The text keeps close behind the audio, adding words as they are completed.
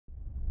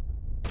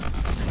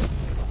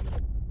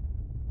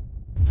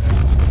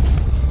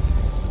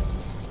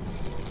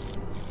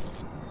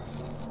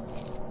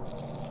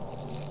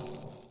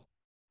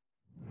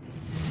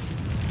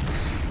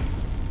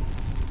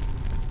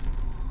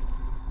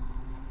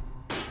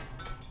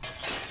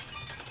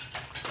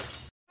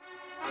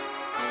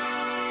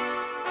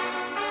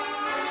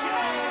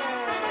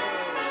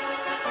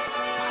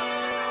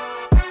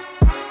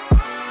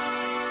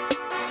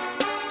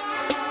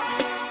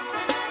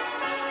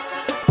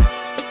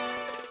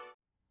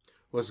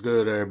What's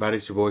good, everybody?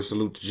 It's your boy,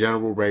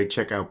 SaluteThaGeneral. Ready to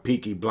check out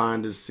Peaky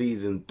Blinders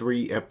Season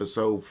 3,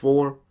 Episode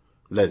 4.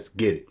 Let's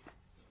get it.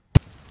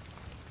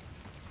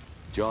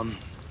 John,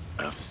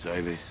 I have to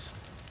say this.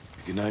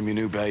 You can name your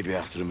new baby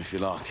after him if you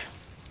like.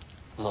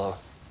 No.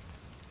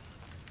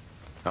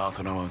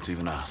 Arthur, I won't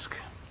even ask.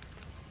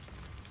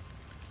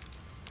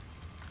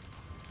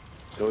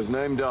 So his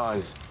name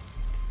dies.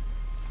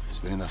 It's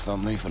been in the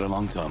family for a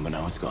long time, but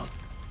now it's gone.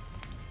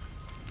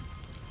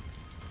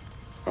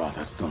 Right,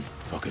 that's done.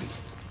 Fucking.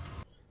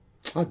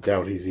 I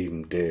doubt he's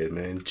even dead,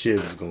 man.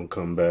 Chib's gonna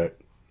come back.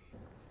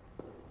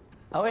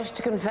 I wish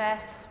to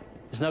confess.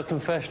 There's no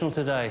confessional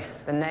today.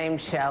 The name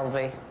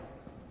Shelby.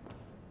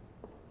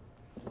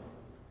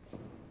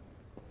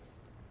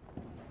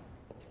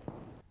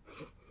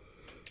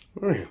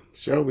 Damn,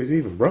 Shelby's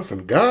even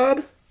roughing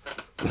God?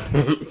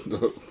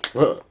 The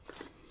fuck?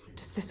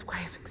 Does this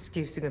way of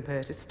excusing a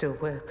murder still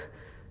work?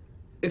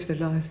 If the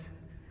life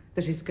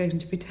that is going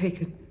to be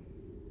taken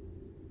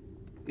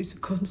is a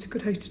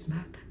consecrated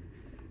man,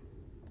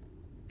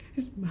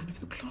 is a man of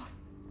the cloth,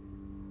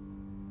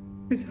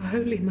 is a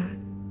holy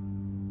man.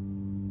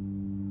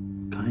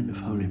 Kind of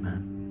holy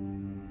man.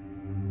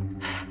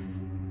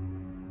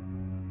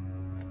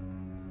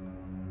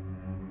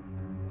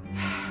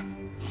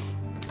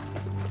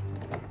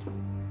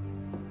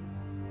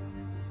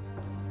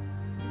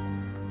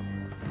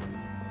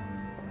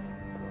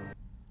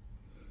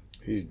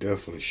 He's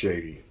definitely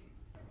shady.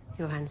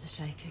 Your hands are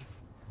shaking.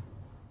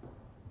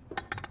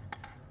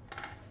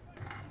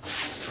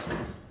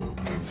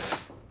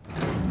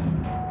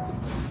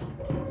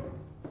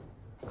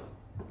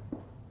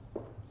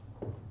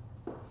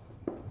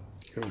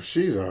 Yo,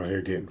 she's out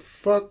here getting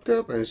fucked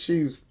up and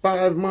she's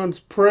 5 months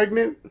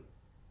pregnant.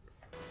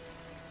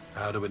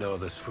 How do we know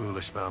this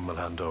foolish man will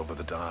hand over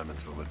the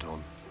diamonds when we're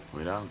done?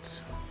 We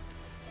don't.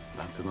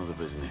 That's another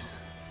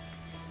business.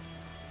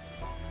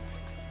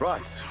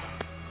 Right.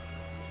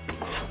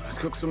 Let's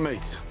cook some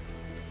meat.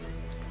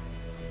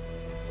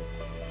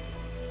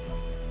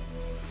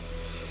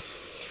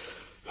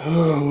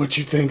 Oh, what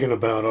you thinking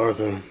about,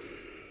 Arthur?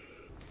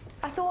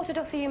 I thought I'd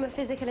offer you my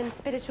physical and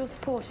spiritual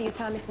support at your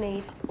time if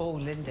need. Oh,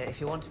 Linda,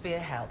 if you want to be a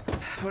help,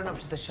 run up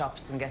to the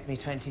shops and get me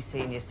 20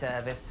 senior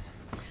service.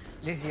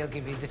 Lizzie'll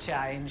give you the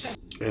change.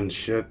 And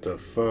shut the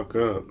fuck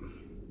up.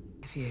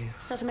 If you...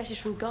 Not a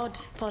message from God,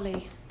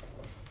 Polly.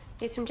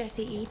 It's from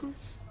Jesse Eden.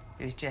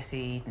 Who's Jesse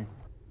Eden?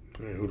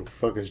 Hey, who the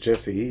fuck is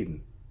Jesse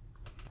Eden?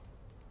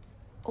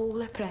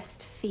 All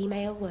oppressed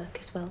female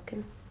workers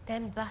welcome.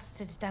 Them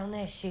bastards down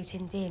there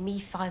shooting deer. Me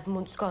 5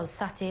 months gone,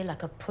 sat here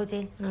like a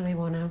pudding. Only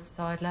one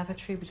outside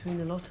lavatory between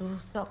the lot of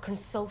us. Not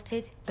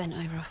consulted. Bent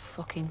over a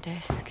fucking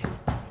desk.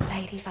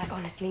 Ladies, I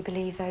honestly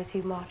believe those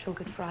who march on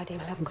Good Friday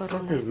will have God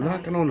on their Who's side.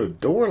 knocking on the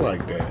door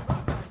like that?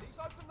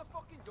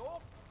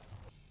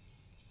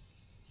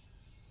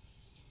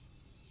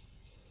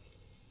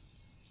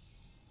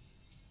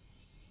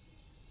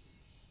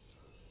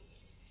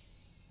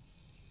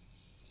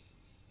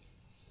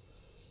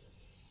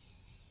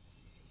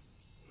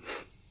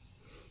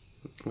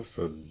 That's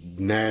a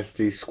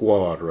nasty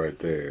squad right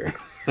there.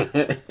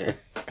 A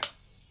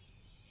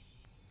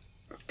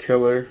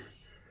killer,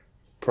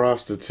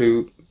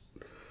 prostitute,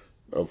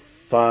 a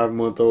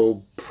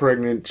 5-month-old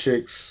pregnant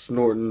chick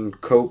snorting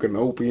coke and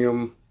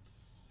opium.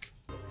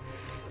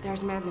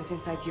 There's madness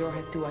inside your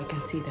head too, I can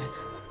see that.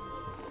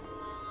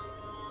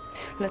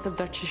 Let the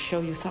Duchess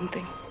show you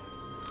something.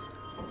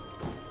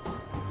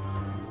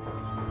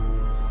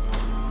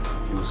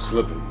 He was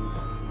slipping.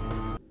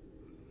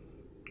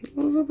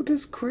 What's up with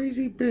this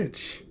crazy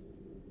bitch?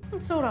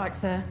 It's all right,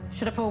 sir.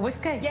 Should I pour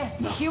whiskey? Yes,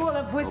 he will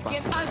have whiskey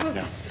and I will...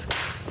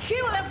 He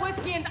will have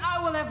whiskey and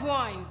I will have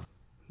wine.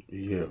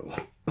 Yo.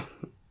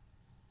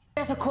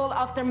 There's a call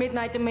after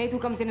midnight. The maid who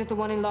comes in is the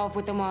one in love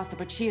with the master,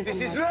 but she is This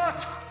in is love.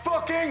 not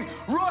fucking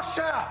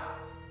Russia!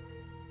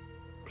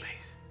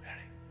 Please,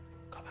 Mary,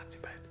 go back to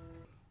bed.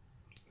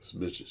 This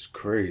bitch is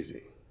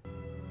crazy.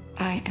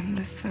 I am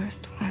the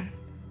first one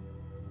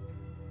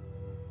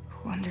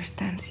who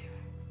understands you.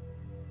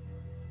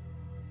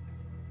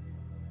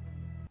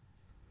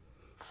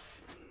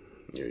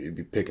 Yeah, you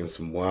be picking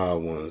some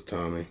wild ones,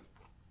 Tommy.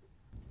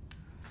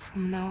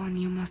 From now on,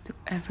 you must do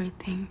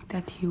everything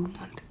that you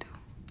want to do.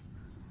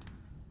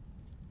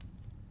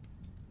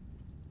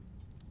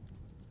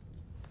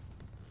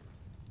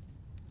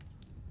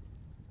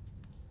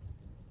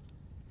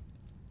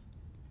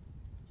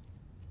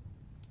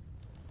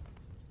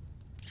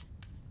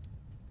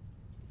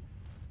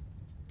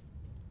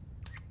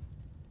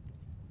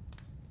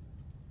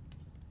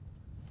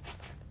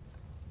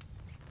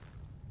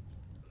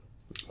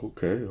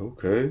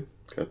 Okay.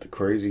 Got the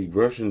crazy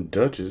Russian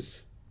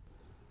Duchess.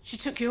 She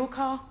took your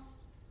car.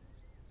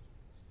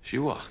 She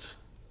what?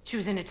 She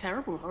was in a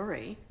terrible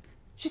hurry.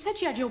 She said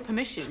she had your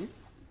permission.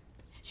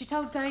 She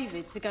told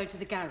David to go to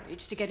the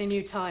garage to get a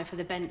new tyre for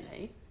the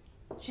Bentley.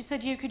 She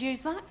said you could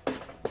use that.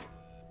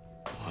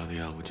 Why the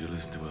hell would you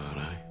listen to her,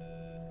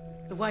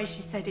 eh? The way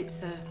she said it,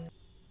 sir.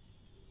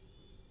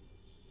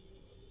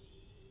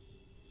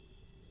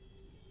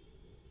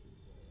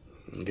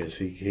 I guess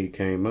he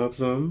came up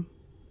some.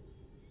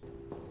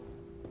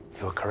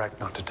 You were correct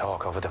not to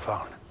talk over the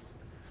phone.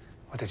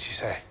 What did she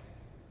say?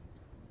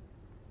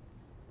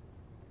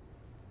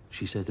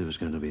 She said there was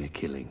going to be a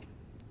killing.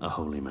 A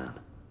holy man.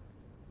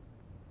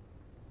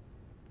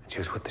 She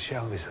was with the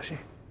Shelbys, was she?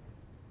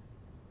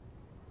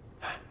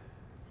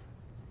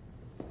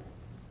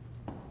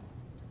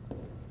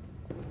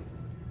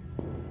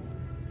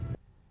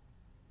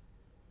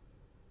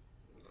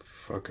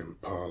 Fucking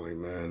Polly,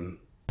 man.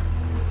 That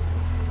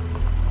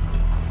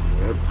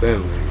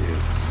Bentley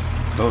is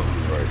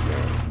thumping right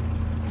now.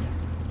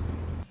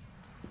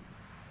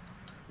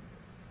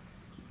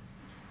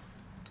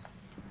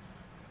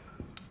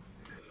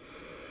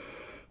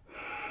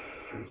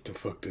 What the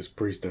fuck this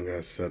priest done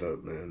got set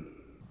up, man?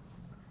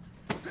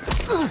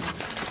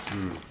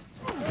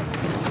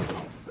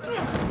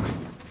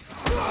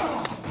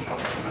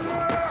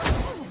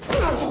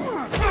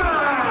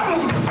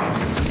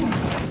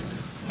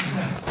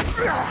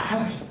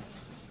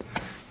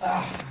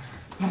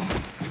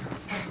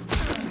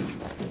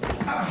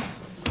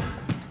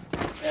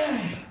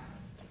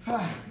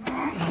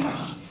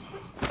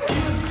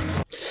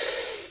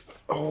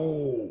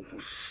 Oh,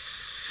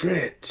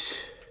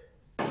 shit.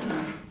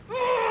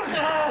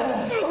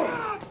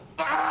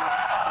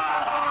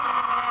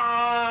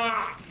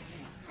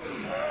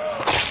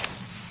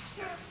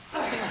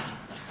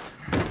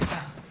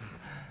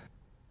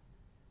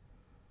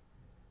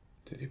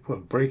 Did he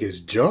break his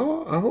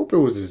jaw? I hope it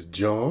was his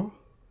jaw.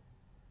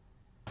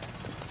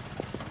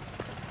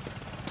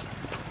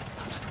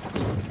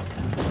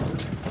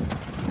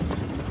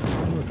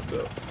 What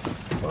the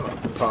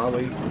fuck,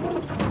 Polly?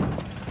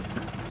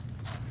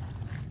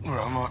 Where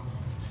am I?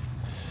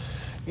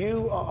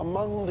 You are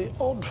among the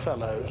odd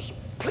fellows.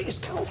 Please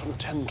count from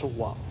 10 to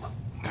 1.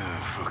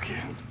 Fuck you.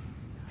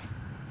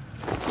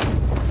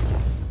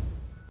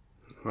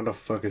 How the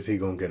fuck is he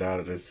gonna get out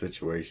of this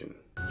situation?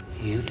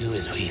 You do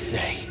as we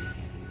say,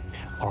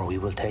 or we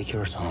will take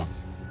your son.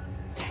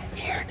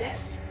 Hear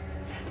this.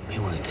 We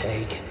will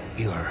take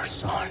your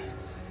son.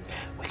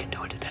 We can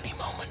do it at any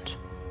moment.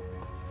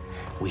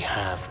 We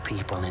have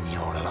people in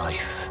your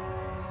life.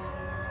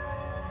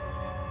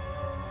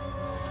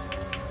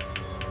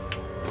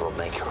 You will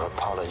make your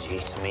apology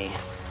to me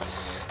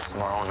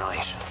tomorrow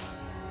night.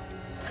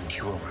 And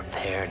you will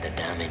repair the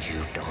damage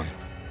you've done.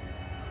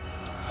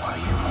 Or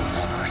you will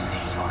never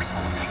see your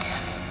son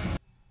again.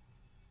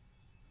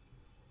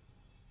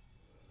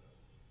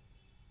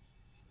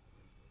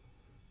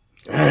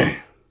 Hey.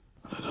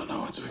 I don't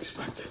know what to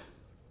expect.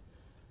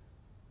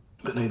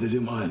 But neither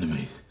do my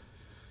enemies.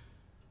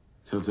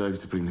 Tell Dave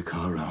to bring the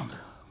car around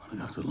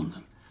when I go to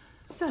London.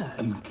 Sir?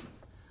 And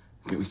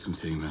get me some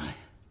tea, Mary.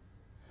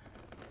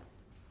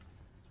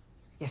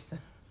 Yes, sir.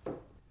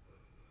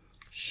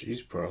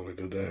 She's probably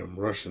the damn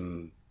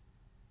Russian,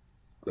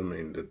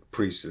 the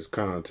priest's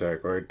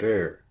contact right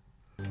there.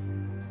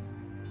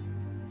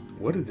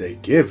 What did they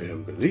give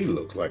him? Because he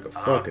looks like a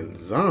fucking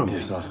zombie.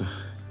 Yes, Arthur.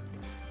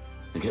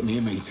 And get me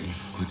a meeting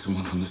with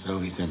someone from the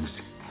Soviet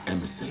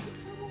embassy.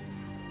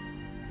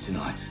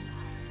 Tonight.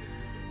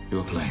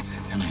 Your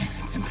place, 10 a.m.,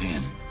 10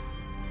 p.m.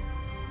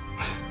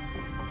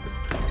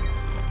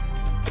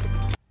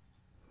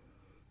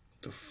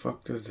 The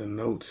fuck does the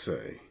note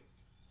say?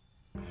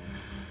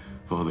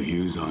 Father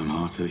Hughes, I'm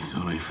heartily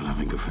sorry for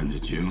having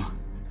offended you.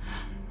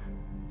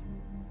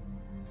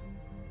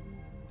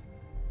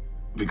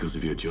 Because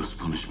of your just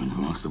punishment,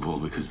 but most of all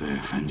because they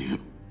offend you.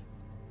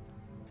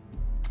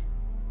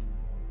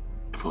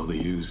 Father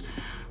Hughes,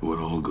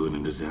 we're all good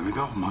and deserving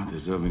of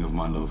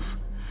my love.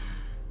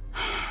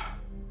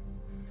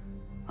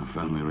 I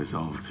firmly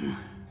resolved to.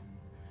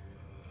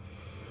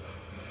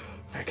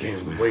 I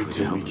can't wait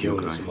till we kill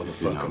this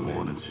motherfucker,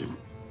 man.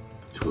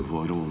 To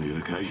avoid all the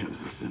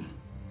occasions of sin.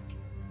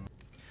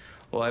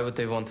 Why would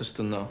they want us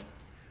to know?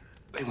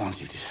 They want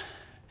you to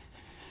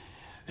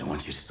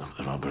stop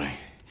the robbery.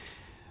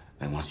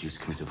 They want you to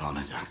commit a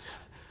violent act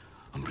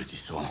on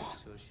British soil.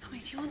 Tommy,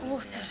 do you want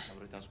water?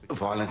 A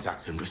violent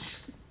act on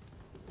British...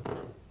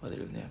 What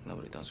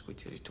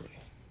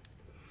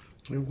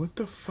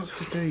the fuck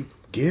did they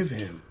give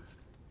him?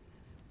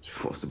 To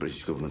force the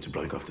British government to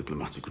break off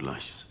diplomatic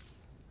relations.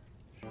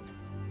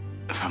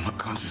 If I'm not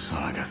conscious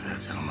when I get there,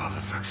 tell them I have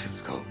a fractured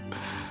skull,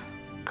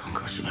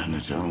 concussion and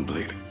a general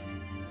bleeding.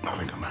 I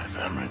think I might have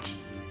hemorrhage.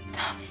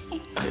 Tommy.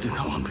 Ada,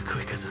 come on, be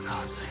quick as I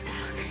can't see.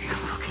 I'm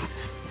fucking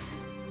sick.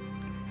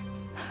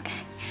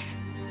 Okay.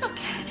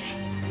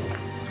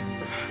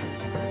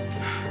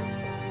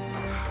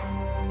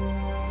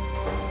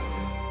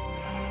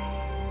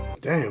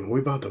 Damn, we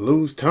about to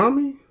lose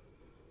Tommy?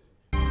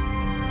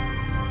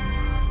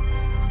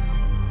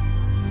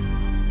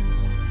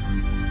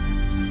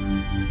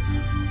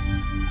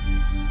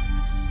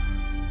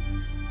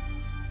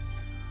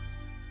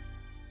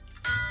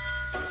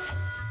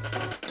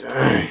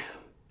 Dang.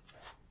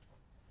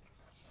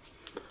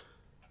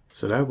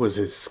 So that was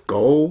his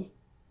skull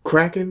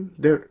cracking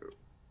that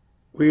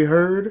we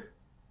heard?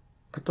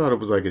 I thought it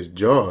was like his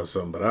jaw or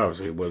something, but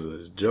obviously it wasn't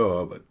his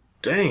jaw, but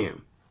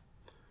damn.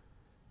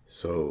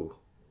 So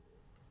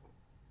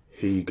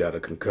he got a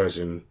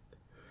concussion,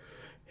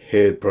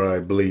 head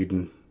probably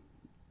bleeding,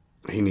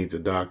 He needs a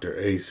doctor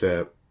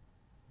ASAP.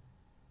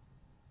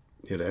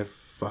 Yeah, that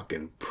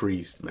fucking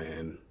priest,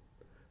 man.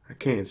 I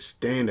can't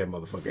stand that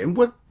motherfucker. And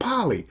what,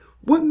 Polly?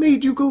 What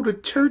made you go to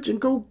church and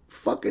go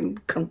fucking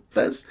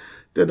confess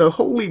that a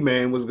holy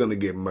man was gonna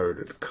get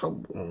murdered?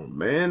 Come on,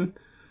 man.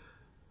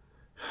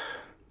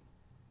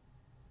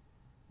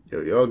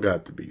 Yo, y'all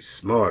got to be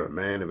smarter,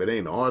 man. If it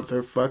ain't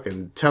Arthur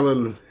fucking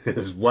telling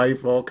his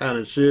wife all kind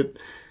of shit.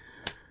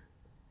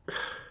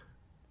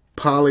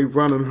 Polly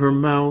running her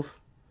mouth.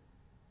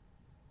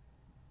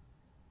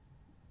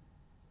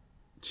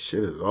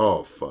 Shit is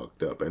all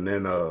fucked up. And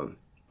then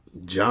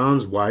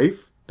John's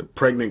wife, the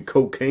pregnant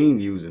cocaine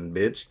using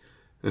bitch,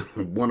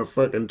 wanna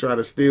fucking try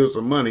to steal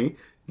some money.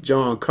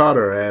 John caught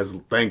her ass,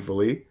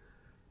 thankfully.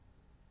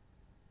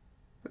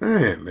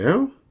 Damn,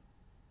 man.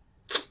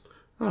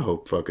 I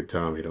hope fucking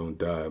Tommy don't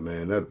die,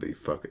 man. That'd be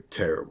fucking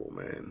terrible,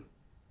 man.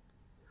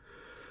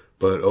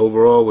 But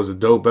overall, it was a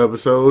dope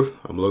episode.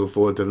 I'm looking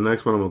forward to the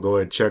next one. I'm going to go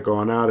ahead and check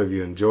on out. If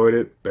you enjoyed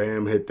it,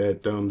 bam, hit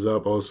that thumbs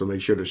up. Also,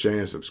 make sure to share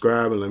and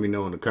subscribe. And let me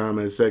know in the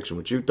comments section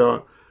what you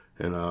thought.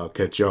 And I'll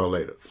catch y'all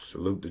later.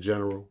 Salute the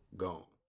General. Gone.